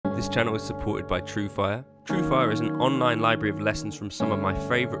this channel is supported by TrueFire. TrueFire is an online library of lessons from some of my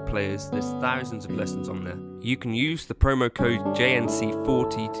favourite players. There's thousands of lessons on there. You can use the promo code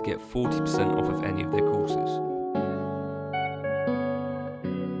JNC40 to get 40% off of any of their courses.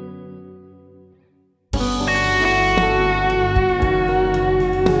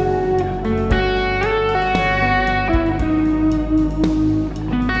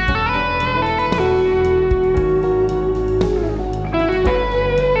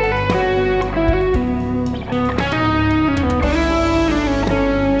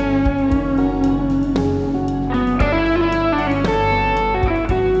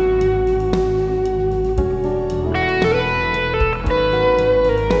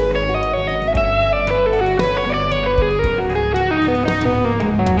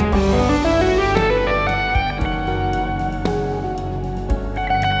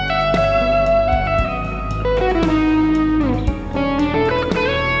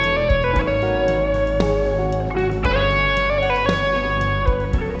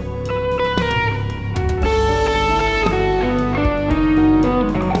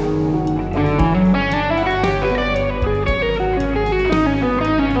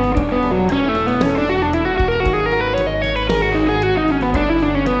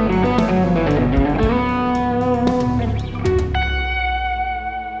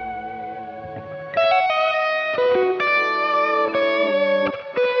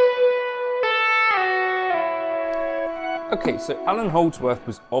 Okay, so Allan Holdsworth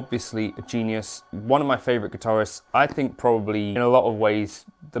was obviously a genius, one of my favourite guitarists. I think probably in a lot of ways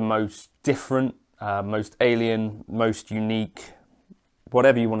the most different, most alien, most unique,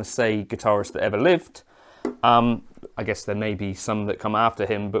 whatever you want to say, guitarist that ever lived. I guess there may be some that come after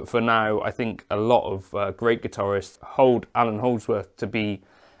him, but for now I think a lot of great guitarists hold Allan Holdsworth to be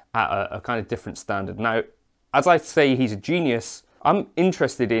at a kind of different standard. Now, as I say he's a genius, I'm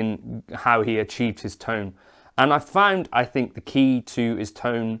interested in how he achieved his tone. And I found, I think, the key to his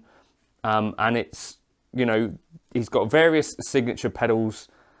tone, and it's, you know, he's got various signature pedals.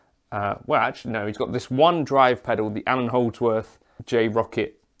 Well, actually, no, he's got this one drive pedal, the Allan Holdsworth J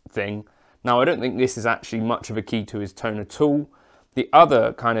Rockett thing. Now, I don't think this is actually much of a key to his tone at all. The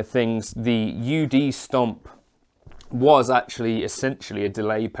other kind of things, the UD Stomp was actually essentially a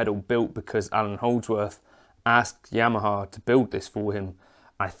delay pedal built because Allan Holdsworth asked Yamaha to build this for him.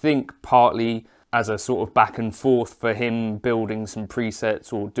 I think partly as a sort of back and forth for him building some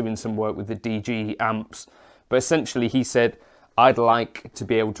presets or doing some work with the DG amps. But essentially he said, I'd like to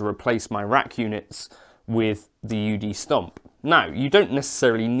be able to replace my rack units with the UD Stomp. Now, you don't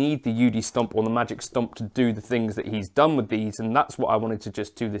necessarily need the UD Stomp or the MagicStomp to do the things that he's done with these, and that's what I wanted to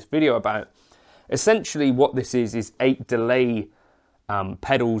just do this video about. Essentially what this is 8 delay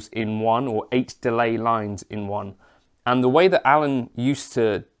pedals in one, or 8 delay lines in one. And the way that Allan used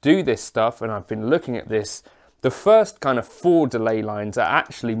to do this stuff, and I've been looking at this, the first kind of 4 delay lines are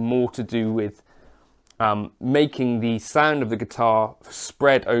actually more to do with making the sound of the guitar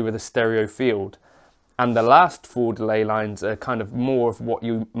spread over the stereo field. And the last 4 delay lines are kind of more of what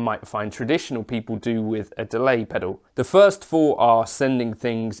you might find traditional people do with a delay pedal. The first 4 are sending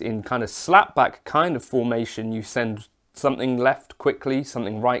things in kind of slapback kind of formation. You send something left quickly,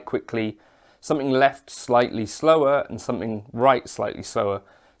 something right quickly, something left slightly slower, and something right slightly slower,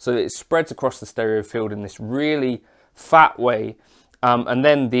 so that it spreads across the stereo field in this really fat way. And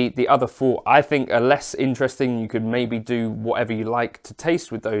then the other 4, I think, are less interesting. You could maybe do whatever you like to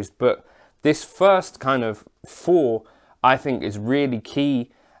taste with those, but this first kind of 4, I think, is really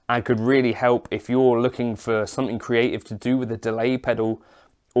key and could really help if you're looking for something creative to do with a delay pedal,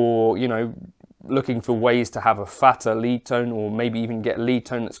 or, you know, looking for ways to have a fatter lead tone, or maybe even get a lead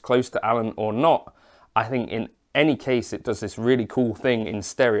tone that's close to Allan or not. I think in any case it does this really cool thing in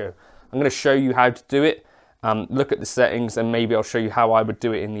stereo. I'm going to show you how to do it, look at the settings, and maybe I'll show you how I would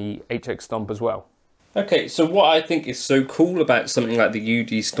do it in the HX Stomp as well. Okay, so what I think is so cool about something like the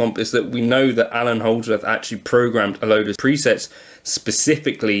UD Stomp is that we know that Allan Holdsworth actually programmed a load of presets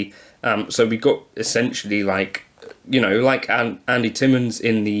specifically. So we got essentially, like, you know, like Andy Timmons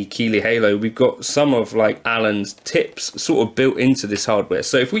in the Keeley Halo, we've got some of like Allan's tips sort of built into this hardware.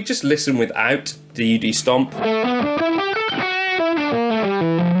 So if we just listen without the UD Stomp,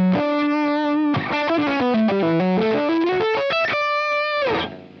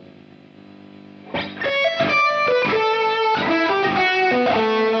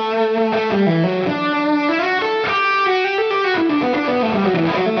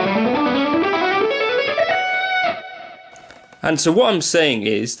 and so what I'm saying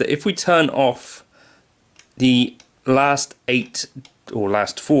is that if we turn off the last 8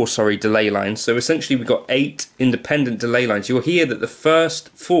 last four, sorry, delay lines. So essentially we've got 8 independent delay lines. You'll hear that the first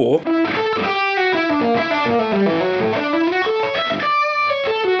 4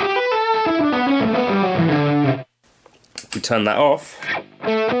 if we turn that off,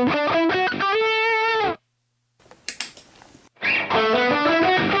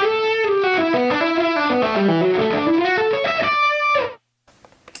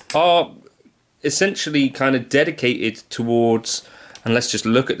 are essentially kind of dedicated towards, and let's just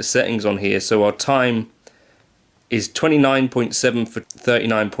look at the settings on here. So our time is 29.7 for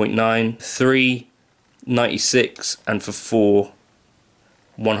 39.9, 3, 96, and for 4,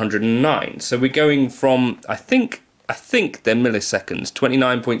 109. So we're going from, I think they're milliseconds,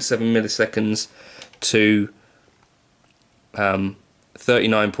 29.7 milliseconds to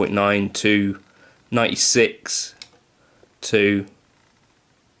 39.9 to 96 to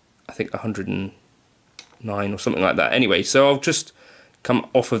I think 109 or something like that. Anyway, so I'll just come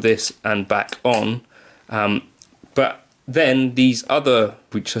off of this and back on. But then these other,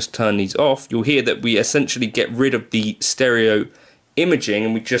 we just turn these off, you'll hear that we essentially get rid of the stereo imaging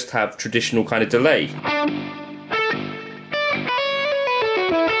and we just have traditional kind of delay.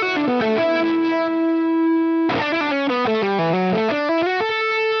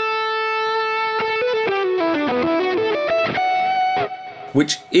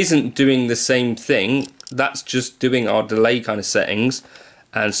 Which isn't doing the same thing, that's just doing our delay kind of settings.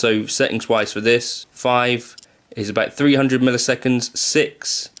 And so settings wise for this, 5 is about 300 milliseconds,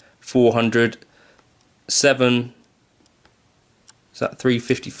 6, 400, 7, is that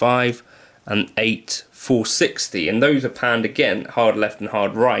 355, and 8, 460. And those are panned again, hard left and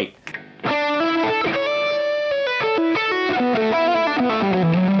hard right.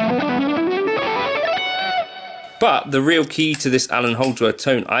 But the real key to this Allan Holdsworth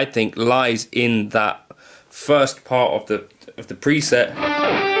tone, I think, lies in that first part of the preset.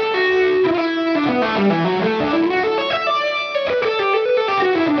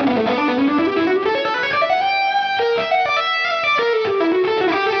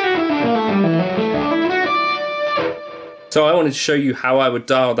 So I wanted to show you how I would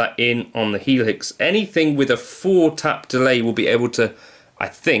dial that in on the Helix. Anything with a 4-tap delay will be able to, I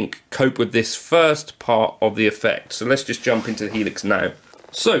think, cope with this first part of the effect. So let's just jump into the Helix now.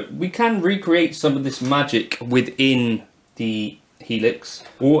 So we can recreate some of this magic within the Helix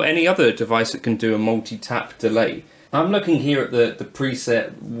or any other device that can do a multi-tap delay. I'm looking here at the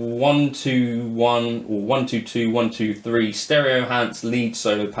preset 121 or 122, 123 stereo enhanced lead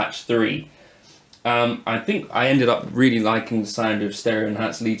solo patch 3. I think I ended up really liking the sound of stereo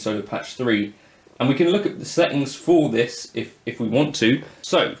enhanced lead solo patch 3. And we can look at the settings for this if we want to.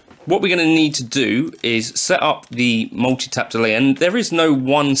 So what we're going to need to do is set up the multi-tap delay. And there is no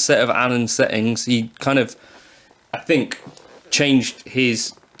one set of Allan's settings. He kind of, I think, changed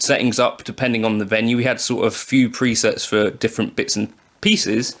his settings up depending on the venue. We had sort of few presets for different bits and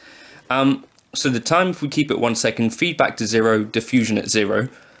pieces. So the time, if we keep it 1 second, feedback to 0, diffusion at 0.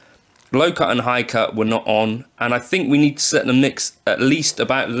 Low cut and high cut were not on, and I think we need to set the mix at least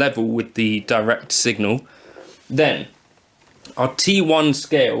about level with the direct signal. Then our T1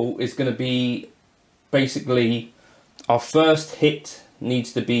 scale is going to be basically, our first hit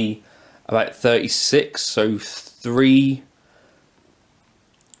needs to be about 36, so 3.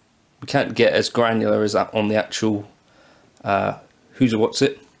 We can't get as granular as that on the actual who's or what's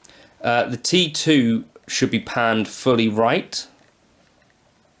it. The T2 should be panned fully right.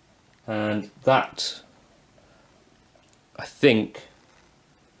 And that, I think,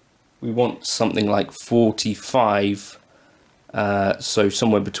 we want something like 45, so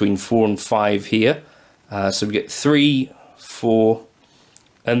somewhere between 4 and 5 here. So we get 3, 4,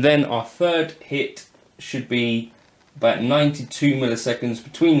 and then our third hit should be about 92 milliseconds,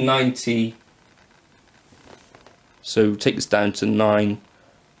 between 90, so take this down to 9,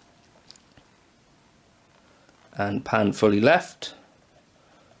 and pan fully left.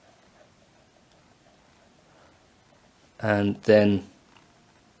 And then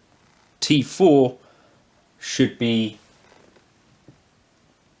T4 should be,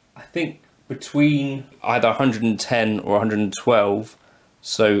 I think, between either 110 or 112,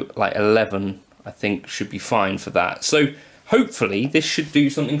 so like 11 I think should be fine for that. So hopefully this should do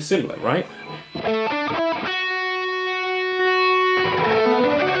something similar, right?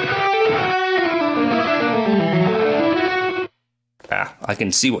 I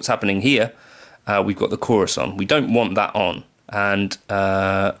can see what's happening here. We've got the chorus on. We don't want that on. And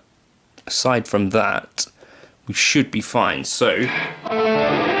aside from that, we should be fine. So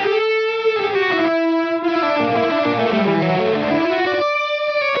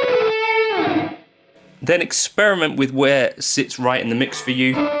Then experiment with where it sits right in the mix for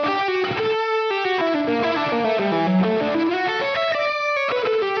you.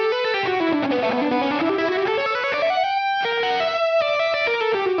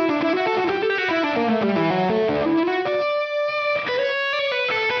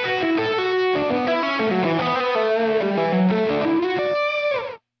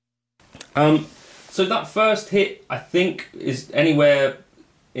 So that first hit, I think, is anywhere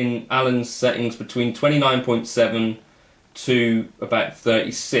in Allan's settings between 29.7 to about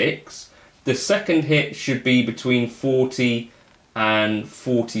 36. The second hit should be between 40 and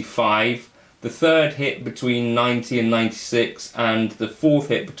 45. The third hit between 90 and 96, and the fourth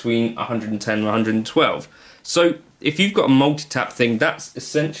hit between 110 and 112. So if you've got a multi-tap thing, that's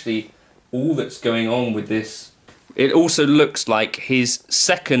essentially all that's going on with this. It also looks like his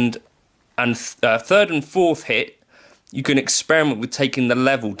second and third and fourth hit, you can experiment with taking the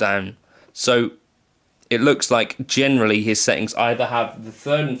level down. So it looks like generally his settings either have the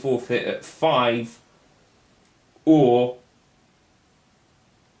third and fourth hit at 5 or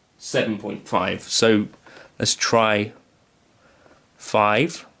 7.5. So let's try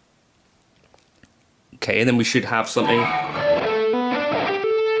 5. Okay, and then we should have something.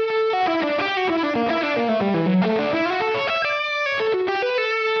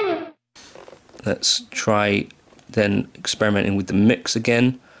 Let's try then experimenting with the mix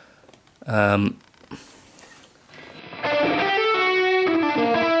again.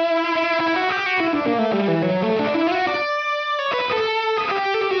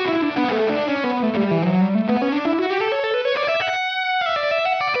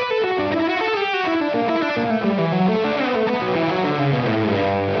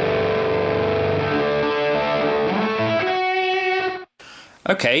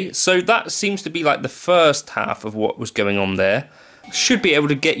 Okay, so that seems to be like the first half of what was going on there. Should be able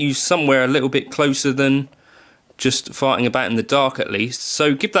to get you somewhere a little bit closer than just farting about in the dark at least.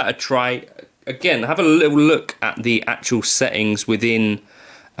 So give that a try. Again, have a little look at the actual settings within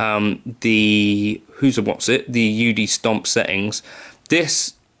the UD Stomp settings.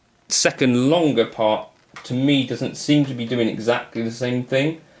 This second longer part to me doesn't seem to be doing exactly the same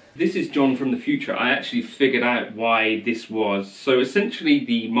thing. This is John from the future. I actually figured out why this was. So essentially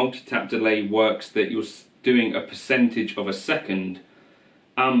the multi-tap delay works that you're doing a percentage of a second,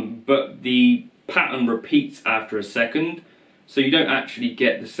 but the pattern repeats after a second, so you don't actually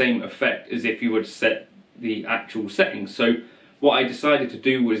get the same effect as if you were to set the actual settings. So what I decided to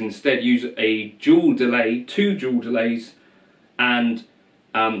do was instead use a dual delay, 2 dual delays, and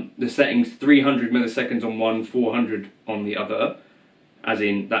the settings 300 milliseconds on one, 400 on the other. As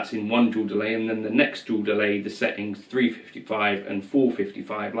in, that's in one dual delay, and then the next dual delay, the settings 355 and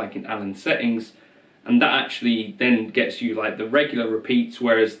 455, like in Allan's settings, and that actually then gets you like the regular repeats,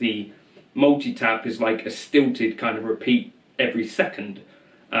 whereas the multi-tap is like a stilted kind of repeat every second.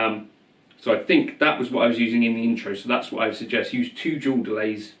 So I think that was what I was using in the intro, so that's what I would suggest. Use 2 dual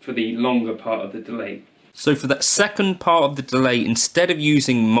delays for the longer part of the delay. So for that second part of the delay, instead of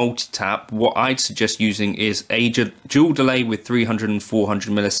using multi-tap, what I'd suggest using is a dual delay with 300 and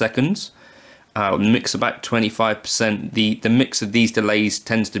 400 milliseconds. Mix about 25%. The mix of these delays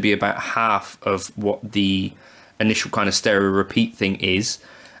tends to be about half of what the initial kind of stereo repeat thing is.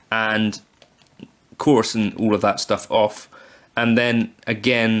 And chorus and all of that stuff off. And then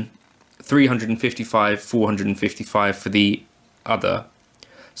again, 355, 455 for the other.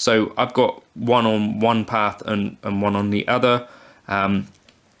 So I've got one on one path and one on the other.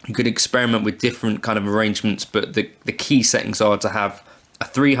 You could experiment with different kind of arrangements, but the key settings are to have a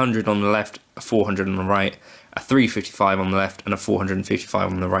 300 on the left, a 400 on the right, a 355 on the left, and a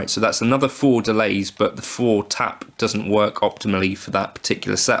 455 on the right. So that's another 4 delays, but the 4 tap doesn't work optimally for that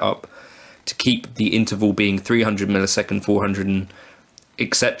particular setup. To keep the interval being 300 millisecond, 400, and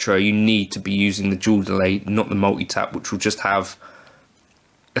etc., you need to be using the dual delay, not the multi-tap, which will just have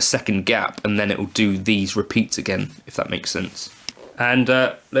a second gap, and then it will do these repeats again, if that makes sense. And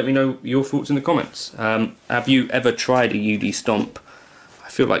let me know your thoughts in the comments. Have you ever tried a UD Stomp? I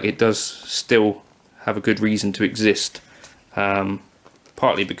feel like it does still have a good reason to exist,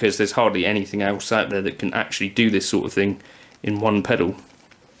 partly because there's hardly anything else out there that can actually do this sort of thing in one pedal.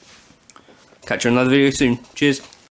 Catch you in another video soon. Cheers.